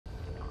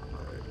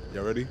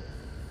Y'all ready?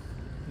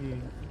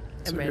 I'm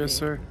ready. Yes,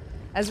 sir.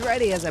 As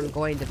ready as I'm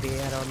going to be,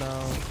 I don't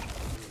know.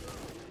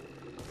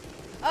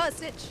 Oh, a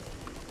snitch.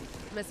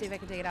 I'm gonna see if I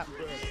can take it out.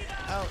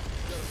 Oh.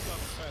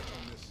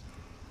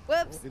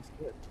 Whoops. It's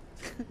good.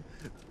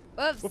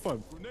 Whoops. What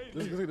fun?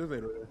 This ain't right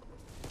there.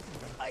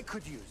 I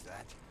could use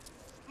that.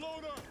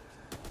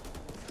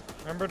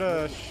 Remember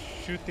to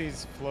shoot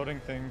these floating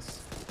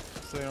things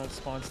so they don't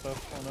spawn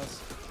stuff on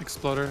us.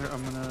 Exploder,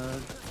 I'm gonna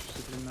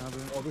shoot it now.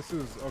 Oh, this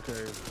is okay.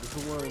 This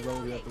is one of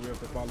those we have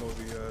to follow the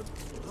thing.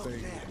 So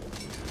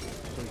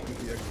you get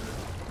the exit.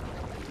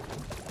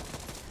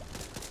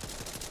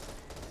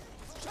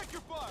 Check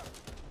your fire.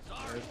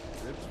 It's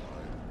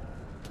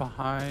fine.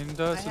 Behind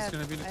us is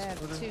gonna be an I have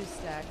exploder. 2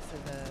 stacks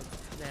of the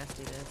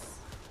nastiness.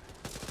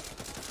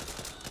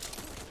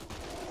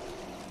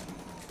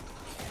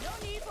 No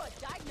need for a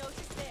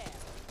diagnosis there.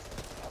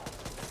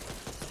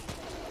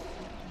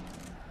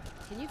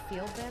 Can you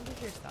field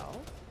bandage yourself?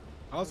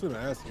 I was gonna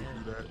ask you to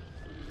do that.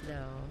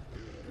 No.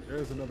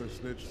 There's another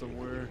snitch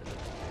somewhere.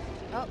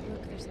 Oh,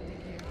 look, there's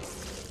something here.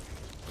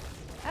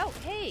 Oh,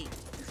 hey!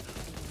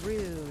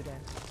 Rude.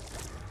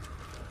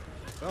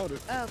 Found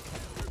it. Okay.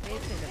 They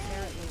can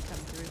apparently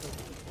come through the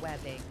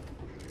webbing.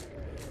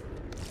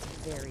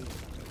 Very,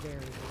 very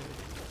rude.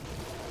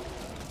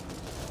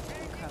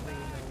 Covering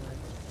no one.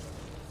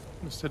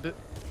 Understood it.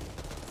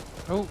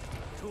 Oh,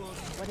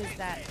 What is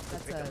that?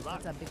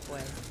 That's a big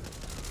boy.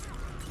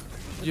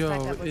 yo, back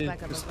up, let's it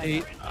back up, was let's back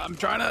 8. up. I'm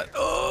trying to.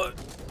 Oh!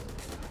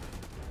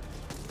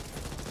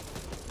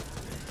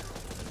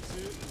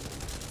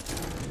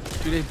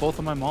 Dude, ate both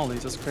of my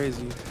mollies. That's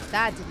crazy.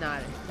 That didn't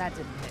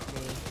hit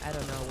me. I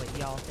don't know what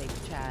y'all think,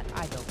 chat.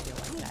 I don't feel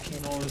like that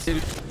hit me.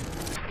 Dude,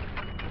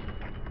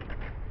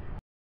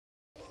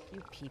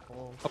 You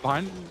people. up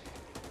behind.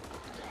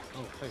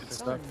 Oh, hey,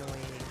 So back.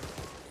 annoying.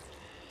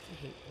 I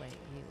hate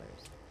playing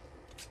healers.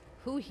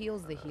 Who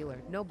heals the healer?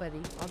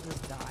 Nobody. I'll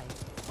just die.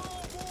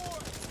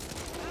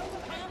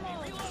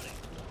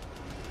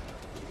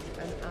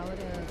 I'm out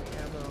of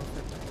ammo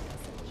for my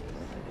SMG.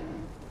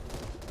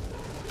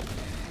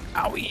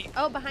 Owie!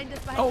 Oh, behind us,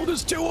 behind Oh, us.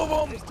 there's 2 of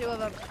them. There's 2 of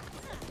them.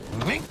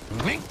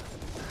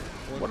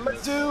 What do I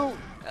do?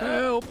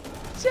 Help!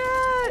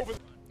 Chat!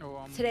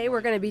 Oh, Today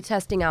we're going to be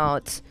testing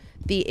out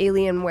the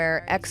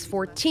Alienware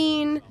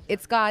X14.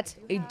 It's got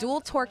a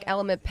dual torque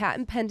element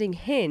patent pending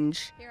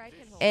hinge,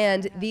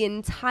 and the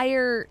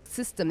entire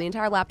system, the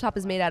entire laptop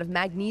is made out of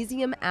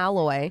magnesium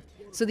alloy.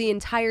 So the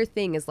entire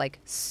thing is like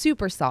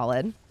super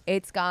solid.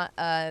 It's got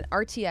an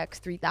RTX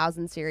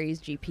 3000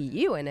 series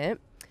GPU in it,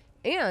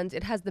 and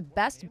it has the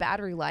best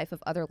battery life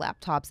of other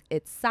laptops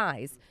its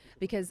size,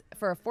 because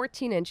for a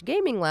 14-inch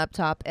gaming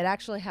laptop, it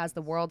actually has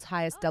the world's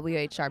highest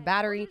WHR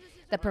battery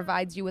that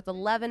provides you with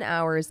 11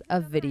 hours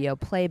of video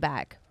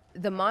playback.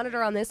 The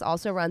monitor on this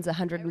also runs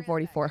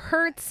 144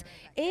 hertz,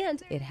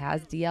 and it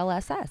has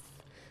DLSS.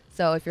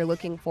 So if you're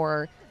looking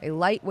for a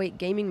lightweight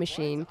gaming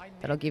machine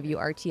that'll give you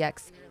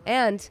RTX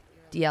and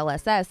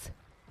DLSS,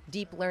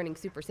 deep learning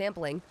super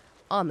sampling,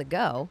 on the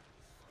go,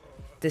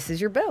 this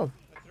is your boo.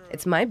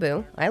 It's my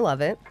boo. I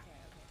love it.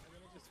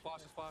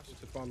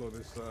 To follow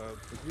this.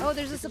 Oh,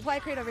 there's a supply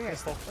crate over here.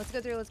 Let's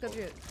go through. Let's go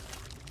through it.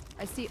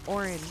 I see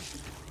orange.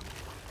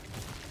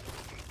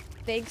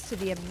 Thanks to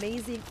the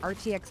amazing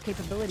RTX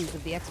capabilities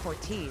of the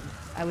X14,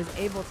 I was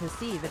able to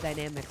see the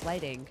dynamic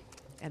lighting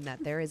and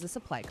that there is a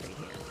supply crate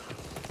here.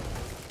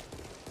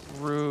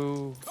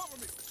 Rue.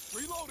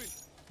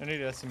 I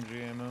need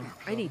SMG ammo.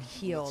 I need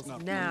heals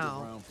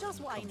now.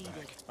 Just what I needed.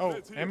 Oh,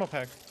 ammo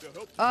pack.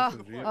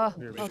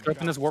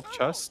 Open his warp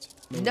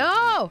chest.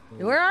 No!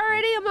 We're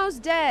already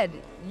almost dead.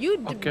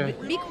 You Okay.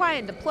 be quiet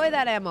and deploy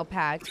that ammo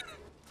pack.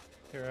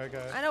 Here, I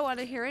got it. I don't want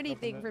to hear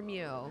anything from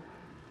you.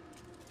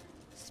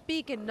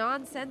 Speaking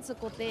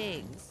nonsensical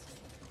things.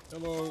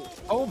 Hello.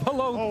 Oh,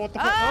 hello. Oh, what the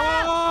fuck?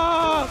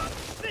 Ah!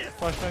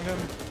 Flashbang him.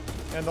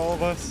 And all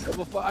of us.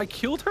 I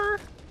killed her?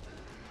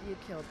 You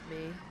killed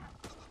me.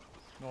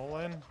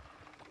 Nolan.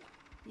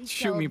 You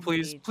Shoot me, killed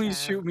please. Please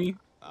chat. shoot me.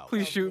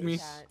 Please shoot me.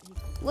 Chat.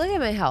 Look at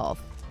my health.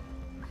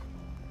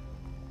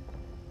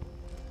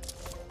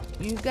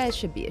 You guys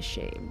should be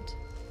ashamed.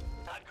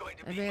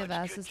 I may have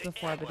asked this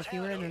before, but if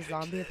you were in a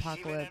zombie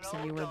apocalypse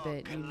and you were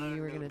bit and you knew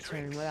you were going to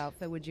turn, what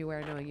outfit would you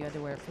wear knowing you had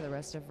to wear it for the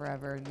rest of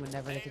forever and would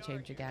never get to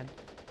change again?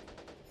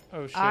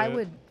 Oh, shit. I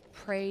would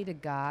pray to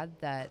God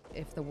that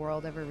if the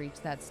world ever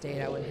reached that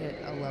state, I would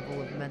hit a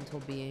level of mental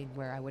being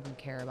where I wouldn't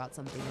care about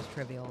something as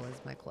trivial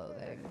as my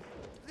clothing.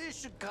 This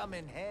should come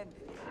in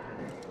handy.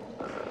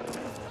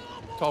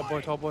 Tall boy,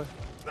 tall boy.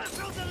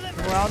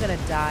 We're all gonna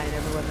die and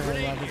everyone that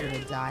I love is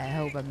gonna die. I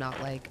hope I'm not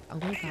like, oh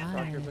my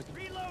god,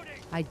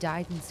 I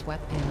died in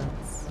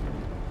sweatpants.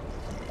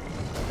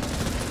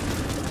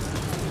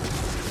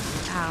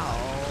 Ow.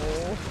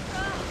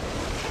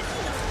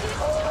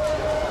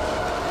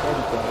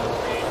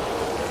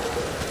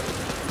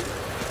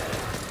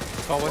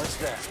 Tall boy. What's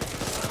that?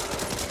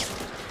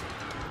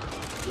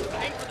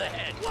 Aim for the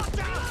head. Watch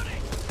out!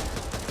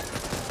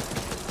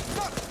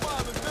 Not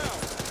smiling now.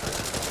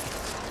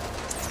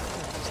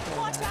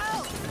 Watch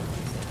out!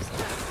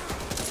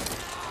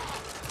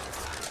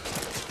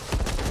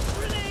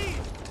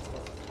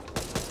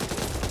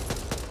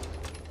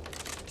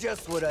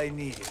 just what I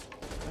needed.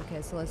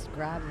 Okay, so let's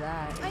grab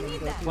that. And I then need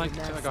go that. through Blank,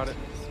 the I nests got it.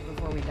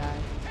 before we die.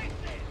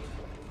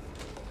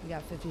 We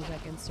got 50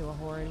 seconds to a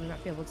horde. We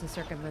might be able to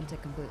circumvent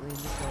it completely and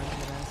just go into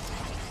the nest.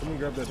 Let me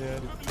grab that. Yeah.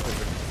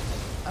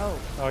 Oh,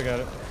 Oh, I got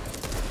it.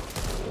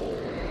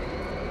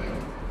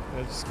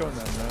 Yeah, just go in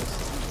that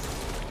nest.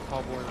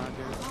 Cowboy around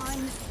here. Come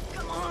on.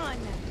 Come on.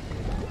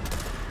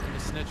 And a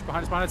snitch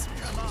behind us.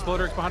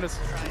 Exploder behind us.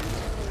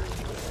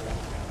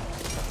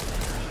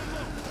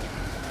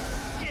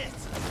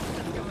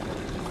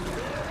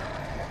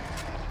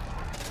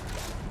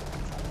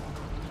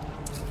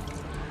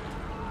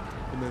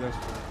 And then that's.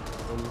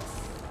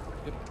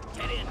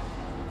 Get in.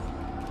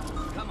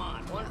 Come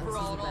on. One for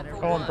all and all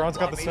for Oh, one. and Bronze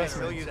got the Want me to show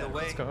specimen. you the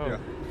way? Let's go. Yeah.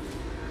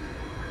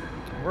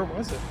 Where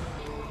was it?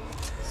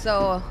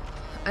 so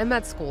I'm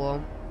at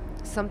school.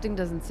 Something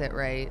doesn't sit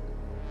right.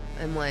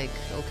 I'm like,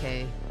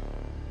 okay,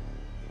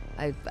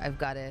 I've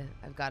got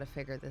to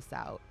figure this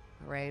out,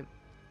 right?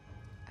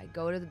 I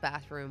go to the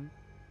bathroom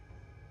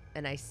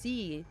and I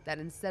see that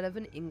instead of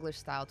an English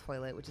style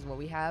toilet, which is what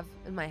we have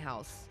in my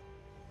house,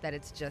 that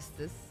it's just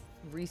this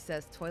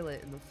recessed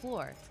toilet in the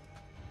floor.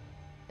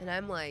 And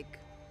I'm like,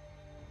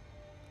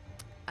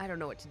 I don't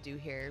know what to do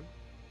here.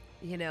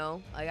 You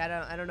know, like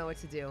I don't know what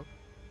to do.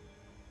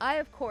 I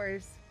of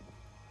course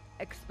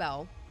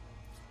expel.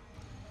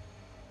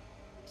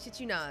 Shit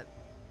you not.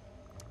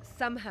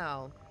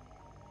 Somehow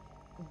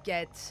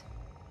get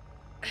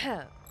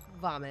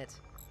vomit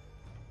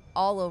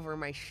all over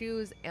my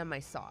shoes and my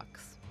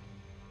socks.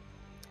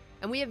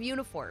 And we have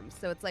uniforms,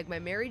 so it's like my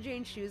Mary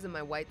Jane shoes and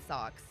my white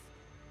socks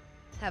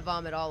have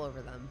vomit all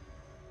over them.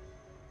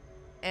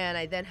 And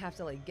I then have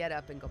to like get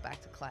up and go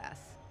back to class,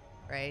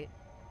 right?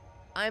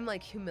 I'm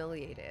like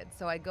humiliated.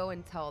 So I go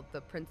and tell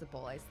the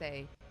principal, I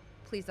say,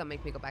 please don't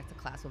make me go back to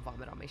class with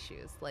vomit on my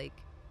shoes. Like,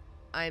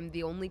 I'm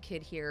the only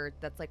kid here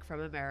that's like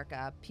from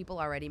America. People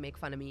already make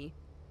fun of me.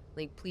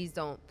 Like, please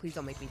don't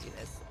make me do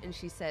this. And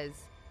she says,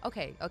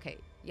 okay,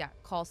 yeah,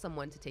 call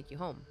someone to take you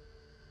home.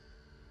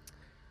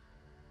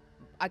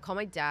 I call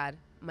my dad.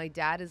 My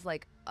dad is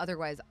like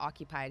otherwise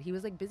occupied. He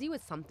was like busy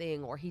with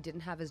something, or he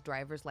didn't have his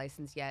driver's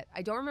license yet.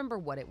 I don't remember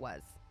what it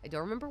was.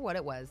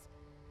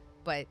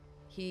 But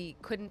he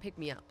couldn't pick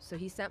me up. So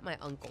he sent my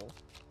uncle,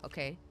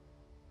 okay?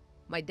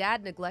 My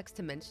dad neglects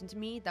to mention to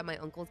me that my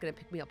uncle is gonna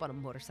pick me up on a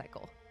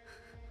motorcycle.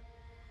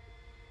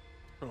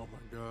 Oh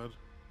my god.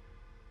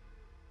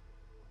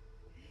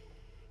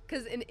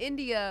 Because in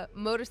India,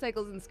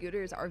 motorcycles and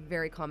scooters are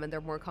very common.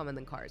 They're more common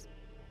than cars.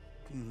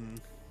 Mm-hmm.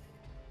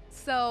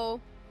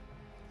 So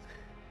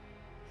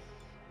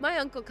my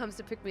uncle comes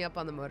to pick me up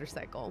on the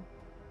motorcycle.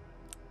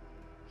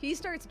 He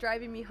starts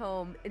driving me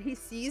home, and he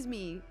sees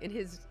me in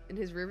his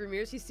rearview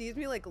mirrors. He sees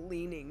me like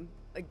leaning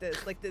like this.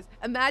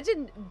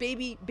 Imagine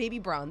baby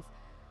Bronze.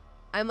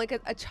 I'm like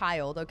a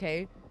child,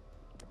 okay?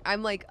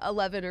 I'm like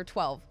 11 or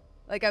 12.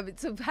 Like,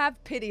 so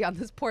have pity on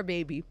this poor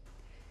baby.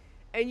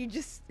 And she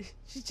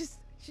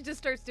just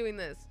starts doing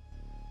this.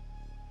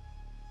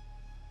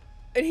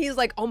 And he's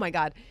like, oh my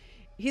god.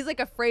 He's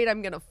like afraid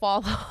I'm gonna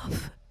fall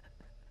off.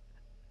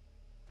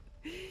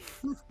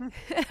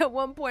 At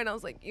one point I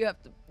was like, you have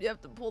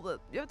to pull the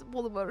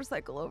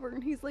motorcycle over,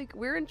 and he's like,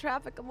 we're in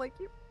traffic. I'm like,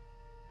 you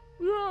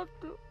have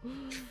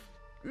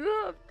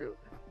to.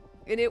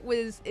 And it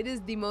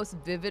is the most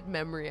vivid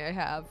memory I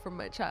have from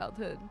my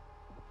childhood,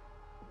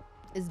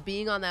 is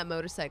being on that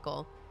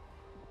motorcycle,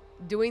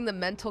 doing the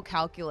mental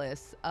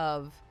calculus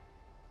of,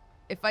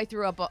 if I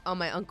threw up on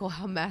my uncle,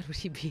 how mad would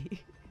he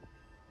be?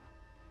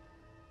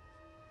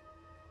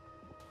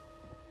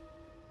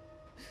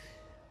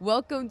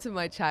 Welcome to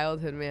my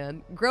childhood,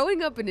 man.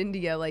 Growing up in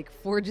India, like,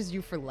 forges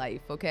you for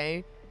life,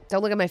 okay?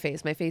 Don't look at my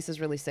face. My face is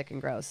really sick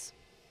and gross.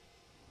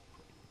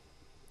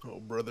 Oh,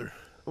 brother.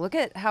 Look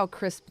at how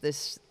crisp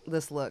this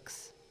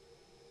looks.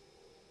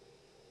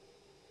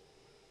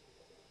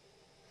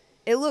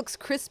 It looks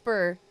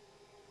crisper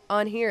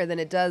on here than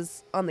it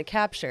does on the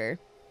capture.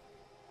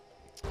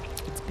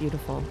 It's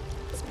beautiful.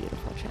 It's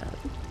beautiful, chat.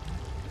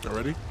 You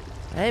ready?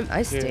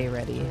 I stay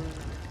ready.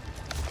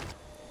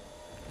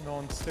 No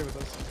one, stay with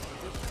us.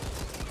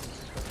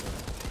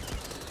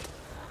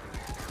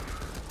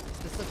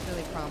 This looks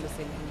really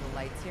promising from the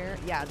lights here.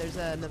 Yeah, there's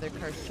another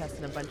curse chest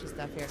and a bunch of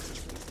stuff here.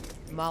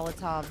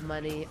 Molotov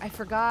money. I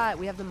forgot.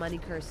 We have the money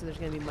curse, so there's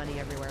going to be money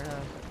everywhere,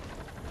 huh?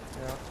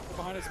 Yeah.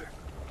 Behind us.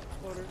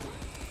 Exploder.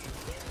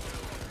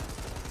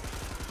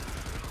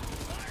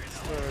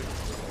 The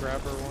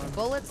grabber one.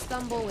 Bullet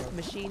stumble with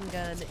machine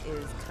gun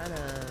is kind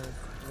of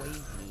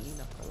wavy,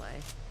 not gonna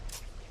lie.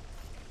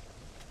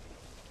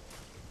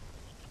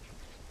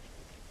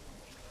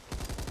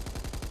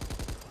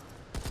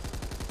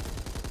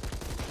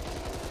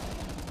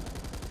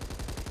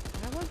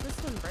 I want this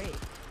one break.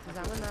 Does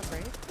that one not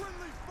break?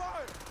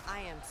 I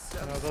am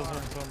so No, those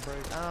ones don't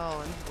break.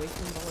 Oh, I'm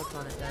wasting bullets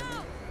on it then.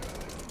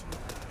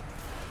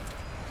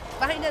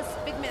 Behind us!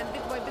 Big man,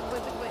 big boy, big boy,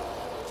 big boy.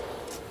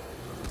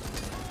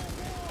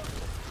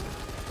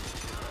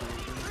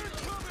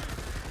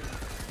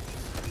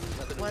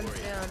 One's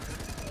down.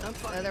 Oh,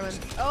 the other one.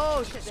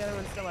 Oh shit, the other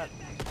one's still up.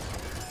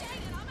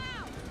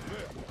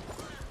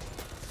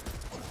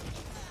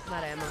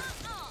 Not ammo.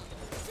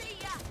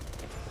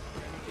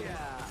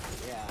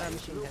 Yeah.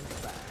 Machine gun.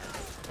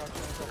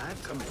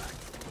 I've come back.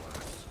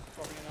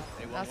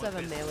 I also have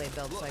a melee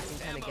build, so I can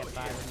kind of get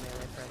by with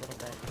melee for a little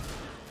bit.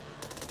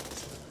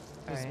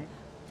 Alright.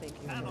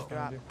 Thank you. I'm gonna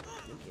drop.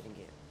 Thank you.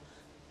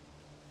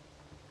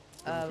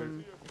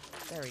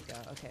 There we go.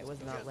 Okay, it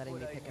was not letting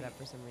me pick it up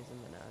for some reason,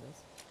 but now it is.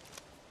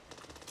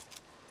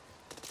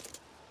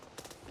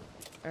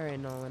 Alright,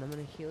 Nolan, I'm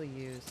gonna heal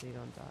you so you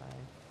don't die.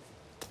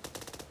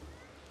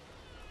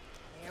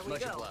 Here we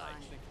go.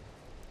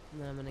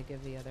 And then I'm gonna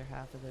give the other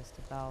half of this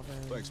to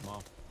Balvin. Thanks,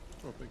 Mom.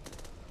 Oh, thank you.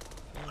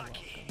 You're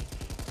Lucky.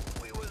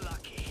 welcome. We were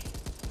lucky.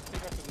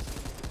 Take after this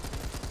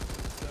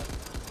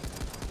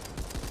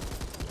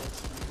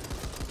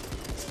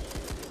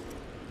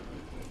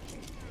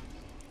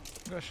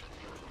Gosh.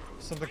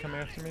 Something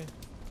coming after me.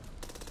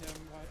 Yeah, I'm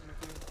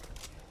with you.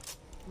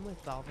 I'm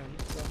with Balvin.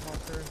 So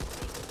Halter.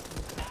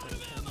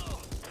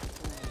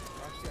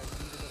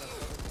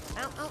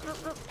 Ow, ow,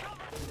 ow,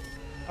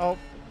 ow. Oh.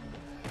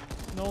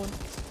 Nolan.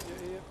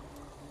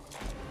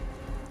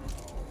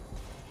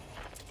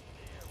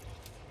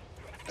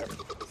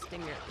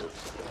 Stinger.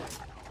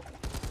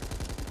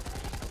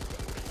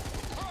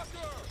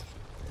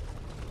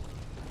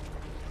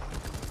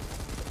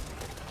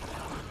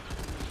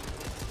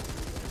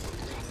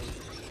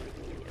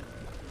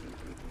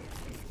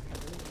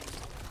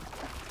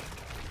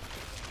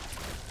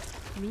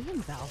 Me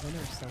and Balvin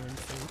are so in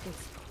sync.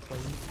 It's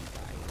crazy,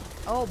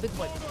 guys. Oh, big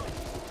boy.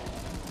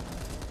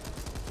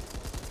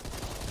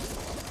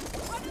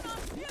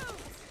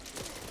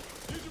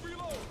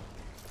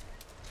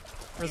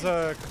 There's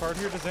a card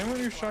here. Does anyone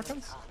use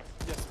shotguns?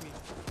 Yes, me.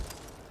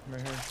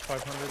 Right here. It's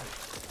 500.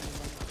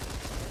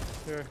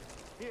 Here.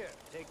 Here,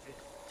 take this.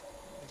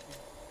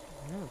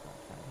 I don't know about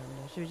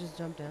 500. Should we just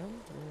jump down?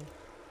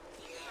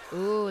 Yeah.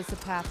 Ooh, it's a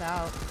path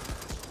out.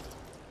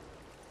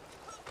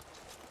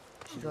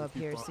 Should go up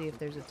here, see if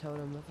there's a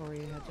totem before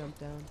you jump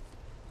down.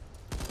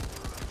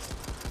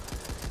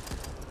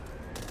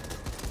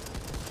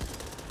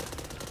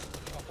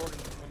 I'll hoard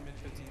 1 minute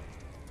 15.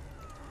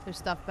 There's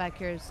stuff back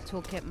here. There's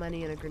toolkit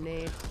money and a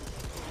grenade.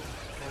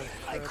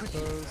 I could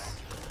Those.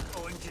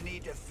 going to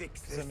need to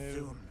fix this I knew-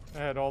 soon. I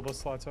had all the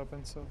slots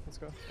open, so let's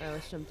go. Alright,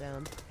 let's jump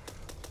down.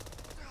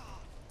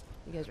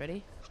 You guys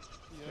ready?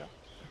 Yeah.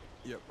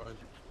 Yep, fine.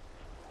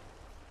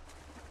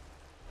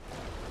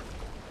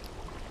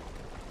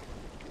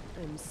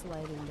 I'm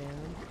sliding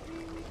down.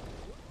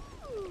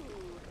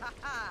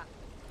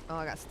 Oh,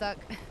 I got stuck.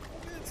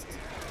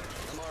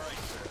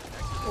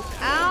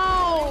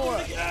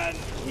 Ow!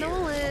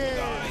 Nolan!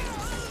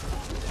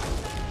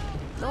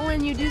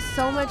 Nolan, you do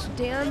so much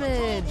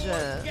damage.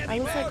 I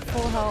was like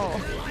full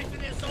health.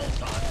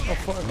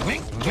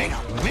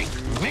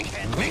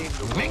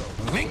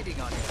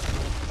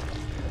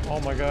 Oh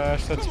my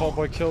gosh, that tall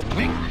boy killed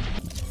me.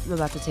 I'm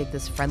about to take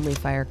this friendly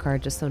fire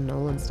card just so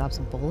Nolan stops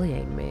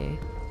bullying me.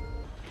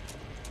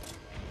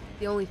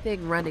 The only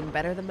thing running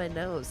better than my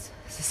nose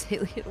is this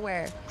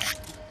Alienware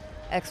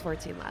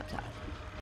X14 laptop.